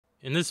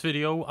In this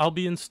video, I'll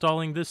be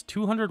installing this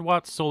 200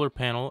 watt solar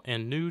panel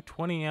and new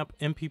 20 amp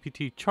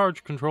MPPT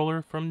charge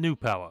controller from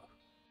Newpowa.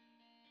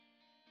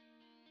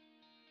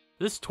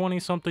 This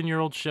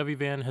 20-something-year-old Chevy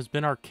van has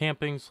been our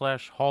camping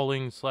 /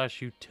 hauling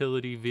 /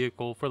 utility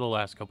vehicle for the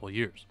last couple of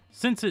years.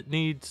 Since it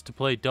needs to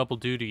play double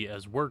duty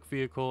as work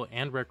vehicle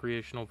and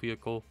recreational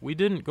vehicle, we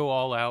didn't go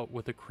all out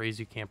with a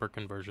crazy camper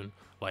conversion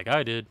like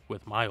I did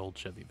with my old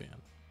Chevy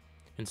van.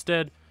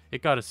 Instead,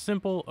 it got a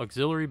simple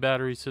auxiliary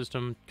battery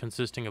system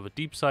consisting of a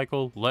deep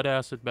cycle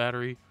lead-acid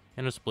battery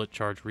and a split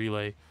charge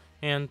relay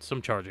and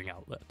some charging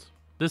outlets.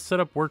 This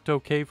setup worked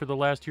okay for the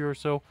last year or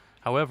so.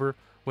 However,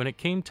 when it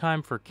came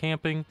time for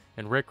camping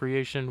and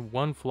recreation,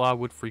 one flaw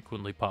would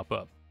frequently pop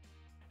up.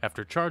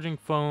 After charging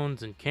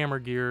phones and camera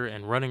gear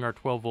and running our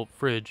 12-volt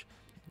fridge,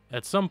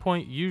 at some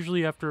point,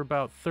 usually after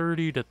about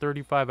 30 to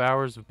 35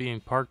 hours of being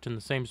parked in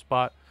the same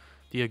spot,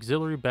 the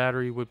auxiliary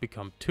battery would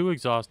become too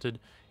exhausted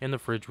and the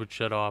fridge would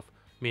shut off,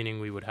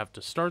 meaning we would have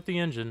to start the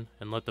engine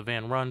and let the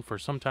van run for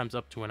sometimes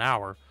up to an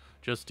hour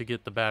just to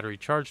get the battery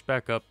charged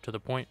back up to the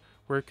point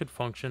where it could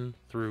function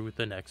through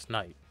the next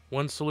night.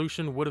 One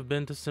solution would have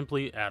been to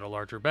simply add a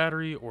larger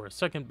battery or a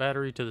second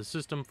battery to the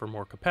system for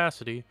more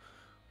capacity,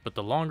 but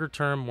the longer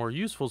term, more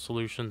useful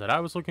solution that I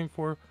was looking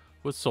for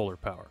was solar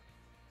power.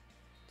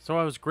 So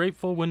I was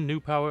grateful when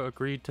Newpowa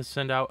agreed to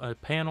send out a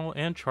panel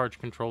and charge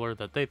controller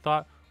that they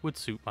thought would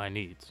suit my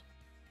needs.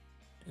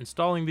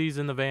 Installing these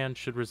in the van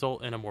should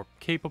result in a more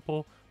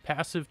capable,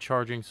 passive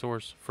charging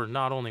source for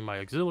not only my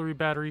auxiliary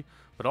battery,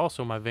 but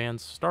also my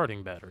van's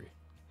starting battery.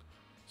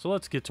 So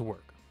let's get to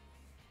work.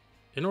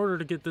 In order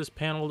to get this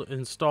panel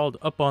installed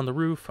up on the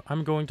roof,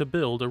 I'm going to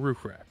build a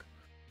roof rack.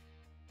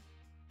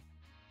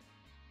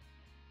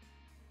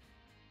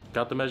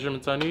 Got the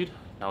measurements I need,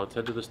 now let's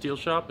head to the steel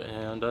shop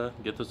and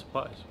get the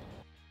supplies.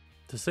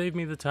 To save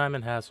me the time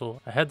and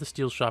hassle, I had the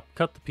steel shop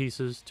cut the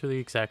pieces to the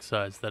exact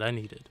size that I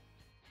needed.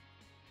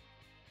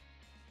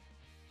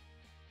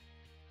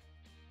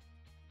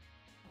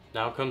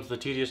 Now comes the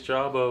tedious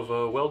job of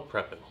weld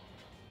prepping.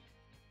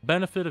 The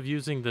benefit of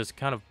using this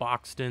kind of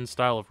boxed-in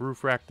style of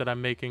roof rack that I'm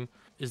making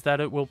is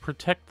that it will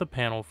protect the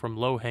panel from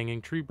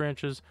low-hanging tree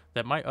branches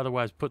that might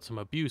otherwise put some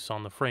abuse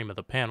on the frame of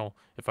the panel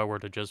if I were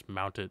to just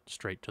mount it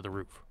straight to the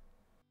roof.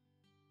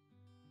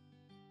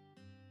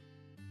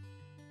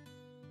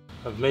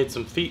 I've made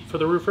some feet for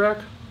the roof rack.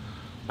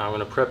 Now I'm going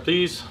to prep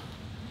these,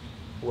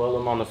 weld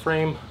them on the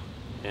frame,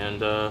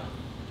 and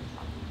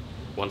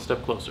one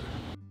step closer.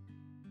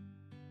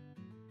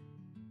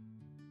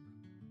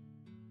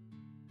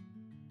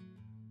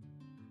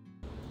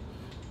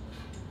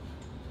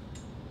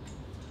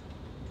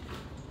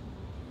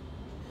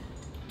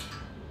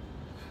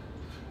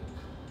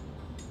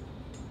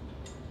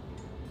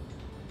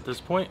 At this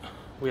point,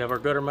 we have our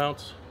gutter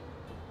mounts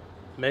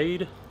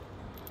made,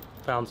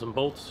 found some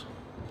bolts.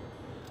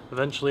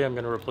 Eventually I'm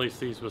going to replace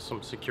these with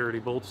some security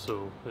bolts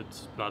so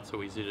it's not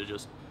so easy to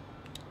just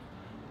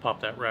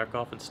pop that rack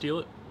off and steal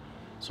it.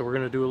 So we're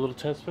going to do a little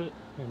test fit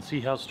and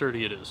see how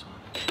sturdy it is.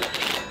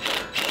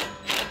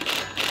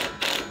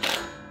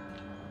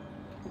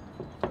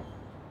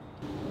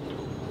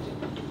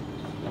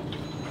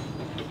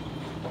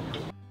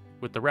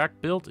 With the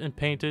rack built and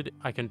painted,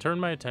 I can turn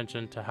my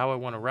attention to how I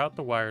want to route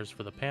the wires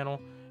for the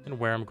panel and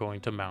where I'm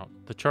going to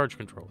mount the charge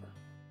controller.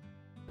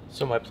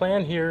 So my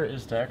plan here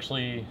is to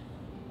actually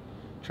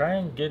try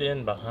and get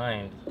in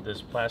behind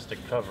this plastic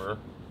cover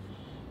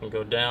and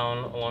go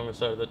down along the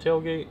side of the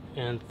tailgate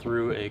and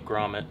through a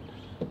grommet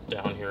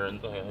down here in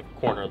the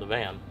corner of the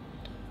van.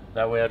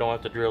 That way I don't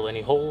have to drill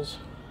any holes,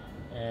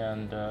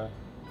 and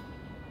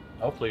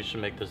hopefully it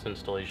should make this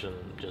installation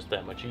just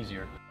that much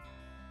easier.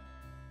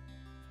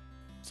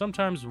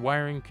 Sometimes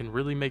wiring can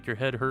really make your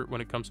head hurt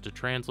when it comes to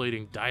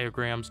translating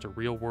diagrams to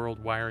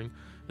real-world wiring,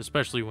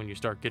 especially when you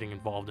start getting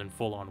involved in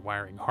full-on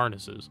wiring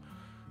harnesses.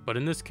 But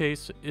in this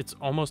case, it's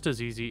almost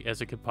as easy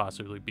as it could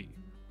possibly be,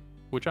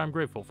 which I'm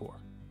grateful for.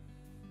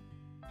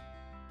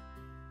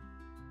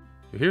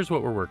 So here's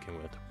what we're working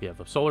with. We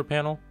have a solar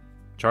panel,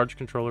 charge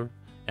controller,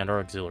 and our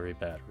auxiliary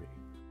battery.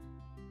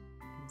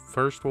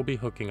 First, we'll be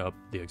hooking up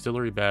the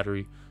auxiliary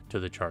battery to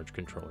the charge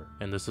controller,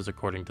 and this is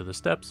according to the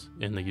steps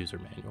in the user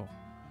manual.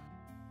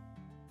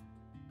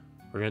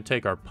 We're going to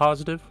take our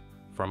positive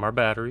from our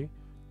battery,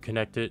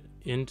 connect it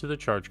into the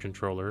charge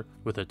controller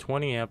with a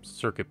 20 amp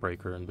circuit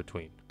breaker in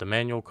between. The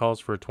manual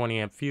calls for a 20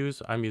 amp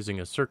fuse. I'm using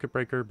a circuit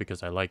breaker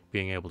because I like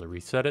being able to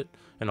reset it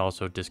and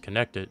also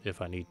disconnect it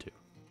if I need to.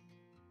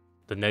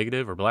 The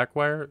negative or black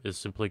wire is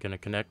simply going to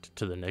connect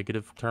to the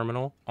negative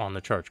terminal on the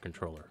charge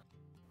controller.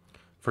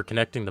 For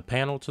connecting the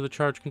panel to the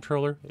charge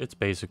controller, it's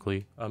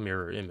basically a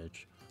mirror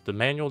image. The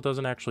manual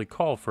doesn't actually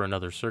call for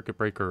another circuit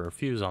breaker or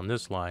fuse on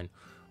this line,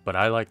 but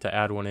I like to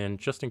add one in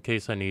just in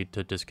case I need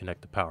to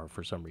disconnect the power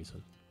for some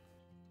reason.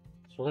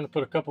 So we're going to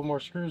put a couple more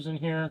screws in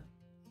here,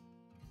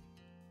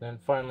 then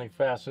finally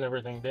fasten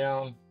everything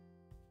down.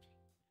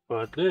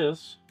 But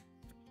this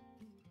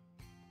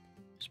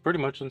is pretty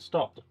much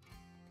installed.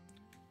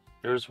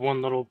 There's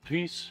one little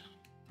piece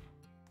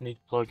I need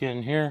to plug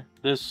in here.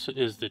 This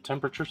is the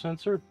temperature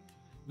sensor.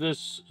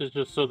 This is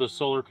just so the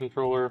solar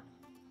controller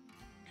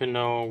can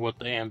know what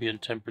the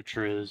ambient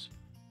temperature is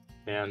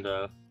and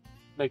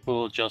make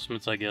little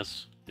adjustments, I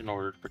guess, in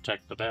order to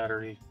protect the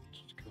battery.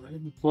 Just go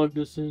ahead and plug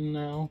this in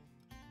now.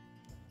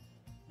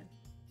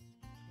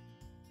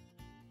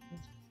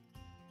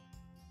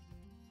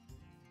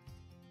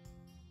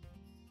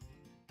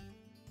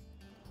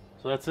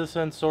 So that's this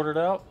end sorted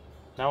out.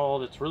 Now all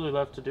that's really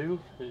left to do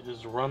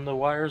is run the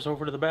wires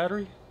over to the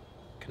battery,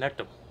 connect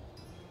them,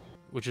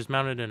 which is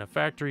mounted in a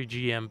factory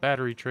GM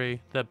battery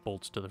tray that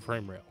bolts to the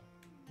frame rail.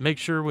 Make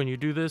sure when you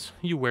do this,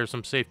 you wear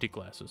some safety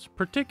glasses,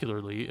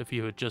 particularly if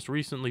you had just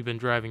recently been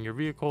driving your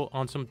vehicle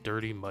on some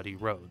dirty, muddy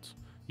roads.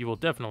 You will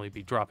definitely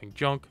be dropping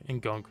junk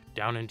and gunk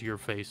down into your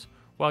face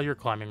while you're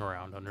climbing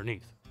around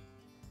underneath.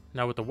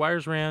 Now with the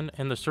wires ran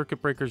and the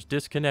circuit breakers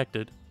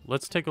disconnected,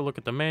 let's take a look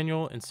at the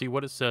manual and see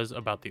what it says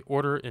about the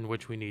order in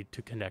which we need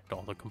to connect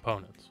all the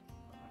components.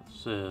 It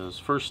says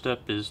first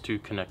step is to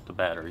connect the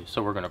battery,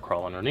 so we're going to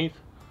crawl underneath,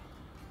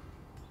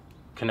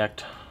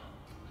 connect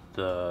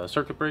the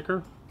circuit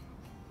breaker,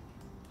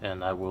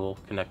 and I will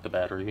connect the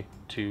battery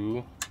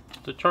to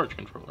the charge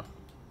controller.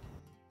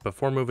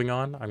 Before moving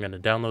on, I'm going to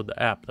download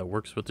the app that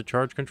works with the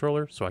charge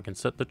controller so I can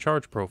set the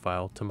charge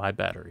profile to my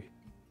battery.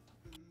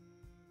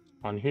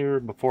 On here,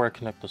 before I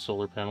connect the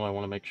solar panel, I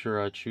want to make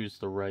sure I choose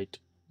the right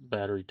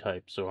battery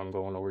type. So I'm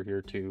going over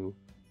here to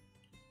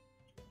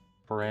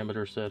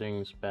parameter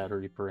settings,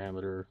 battery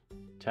parameter,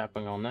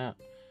 tapping on that.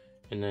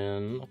 And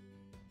then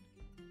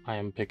I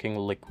am picking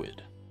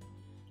liquid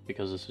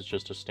because this is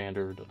just a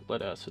standard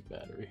lead acid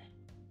battery.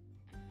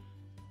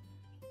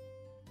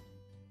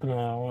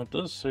 Now it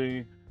does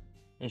say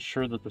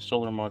ensure that the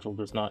solar module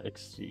does not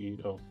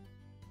exceed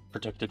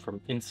protected from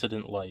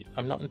incident light.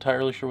 I'm not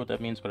entirely sure what that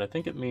means, but I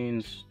think it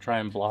means try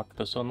and block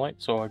the sunlight.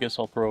 So I guess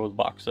I'll throw the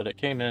box that it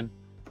came in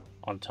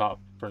on top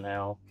for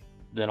now.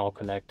 Then I'll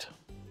connect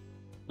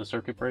the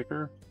circuit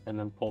breaker and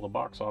then pull the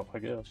box off, I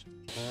guess.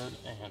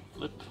 And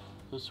flip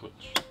the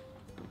switch.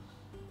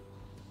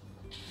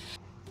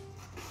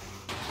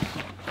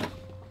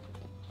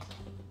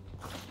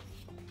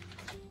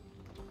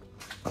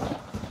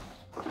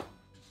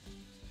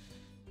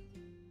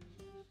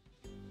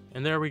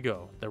 And there we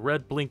go. The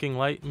red blinking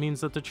light means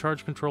that the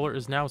charge controller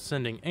is now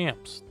sending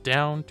amps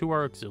down to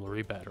our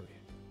auxiliary battery.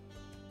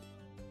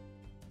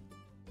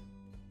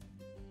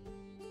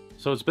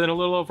 So it's been a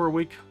little over a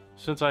week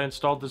since I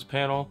installed this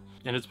panel,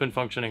 and it's been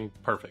functioning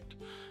perfect.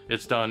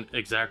 It's done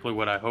exactly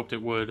what I hoped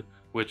it would,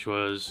 which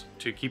was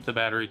to keep the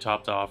battery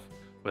topped off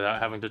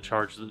without having to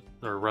charge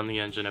or run the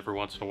engine every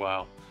once in a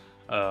while.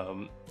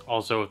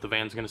 Also, if the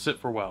van's going to sit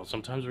for a while,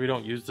 sometimes we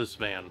don't use this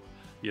van,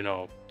 you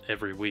know,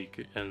 every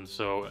week, and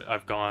so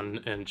I've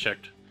gone and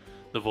checked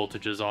the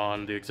voltages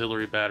on the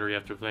auxiliary battery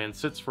after the van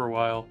sits for a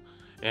while,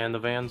 and the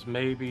van's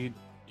maybe,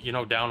 you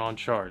know, down on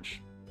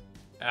charge.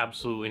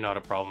 Absolutely not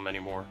a problem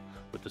anymore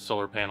with the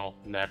solar panel.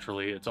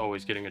 Naturally, it's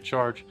always getting a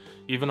charge.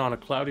 Even on a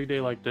cloudy day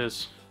like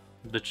this,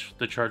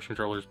 the charge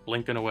controller's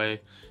blinking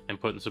away and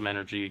putting some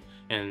energy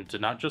into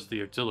not just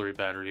the auxiliary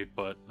battery,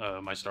 but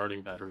my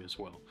starting battery as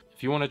well.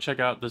 If you want to check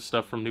out this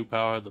stuff from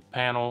Newpowa, the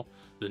panel,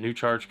 the new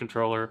charge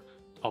controller,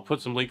 I'll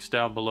put some links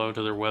down below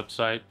to their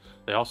website.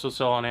 They also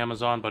sell on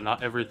Amazon, but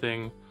not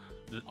everything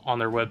on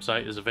their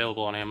website is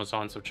available on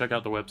Amazon, so check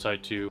out the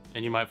website too,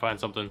 and you might find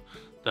something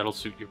that'll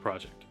suit your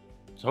project.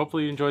 So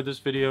hopefully you enjoyed this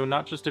video,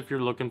 not just if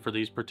you're looking for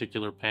these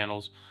particular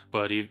panels,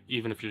 but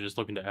even if you're just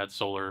looking to add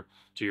solar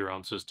to your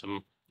own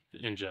system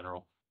in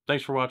general.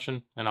 Thanks for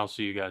watching, and I'll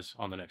see you guys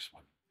on the next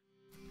one.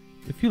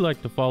 If you'd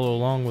like to follow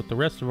along with the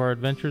rest of our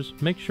adventures,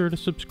 make sure to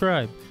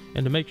subscribe,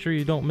 and to make sure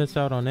you don't miss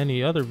out on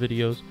any other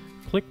videos,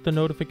 click the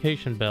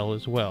notification bell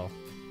as well.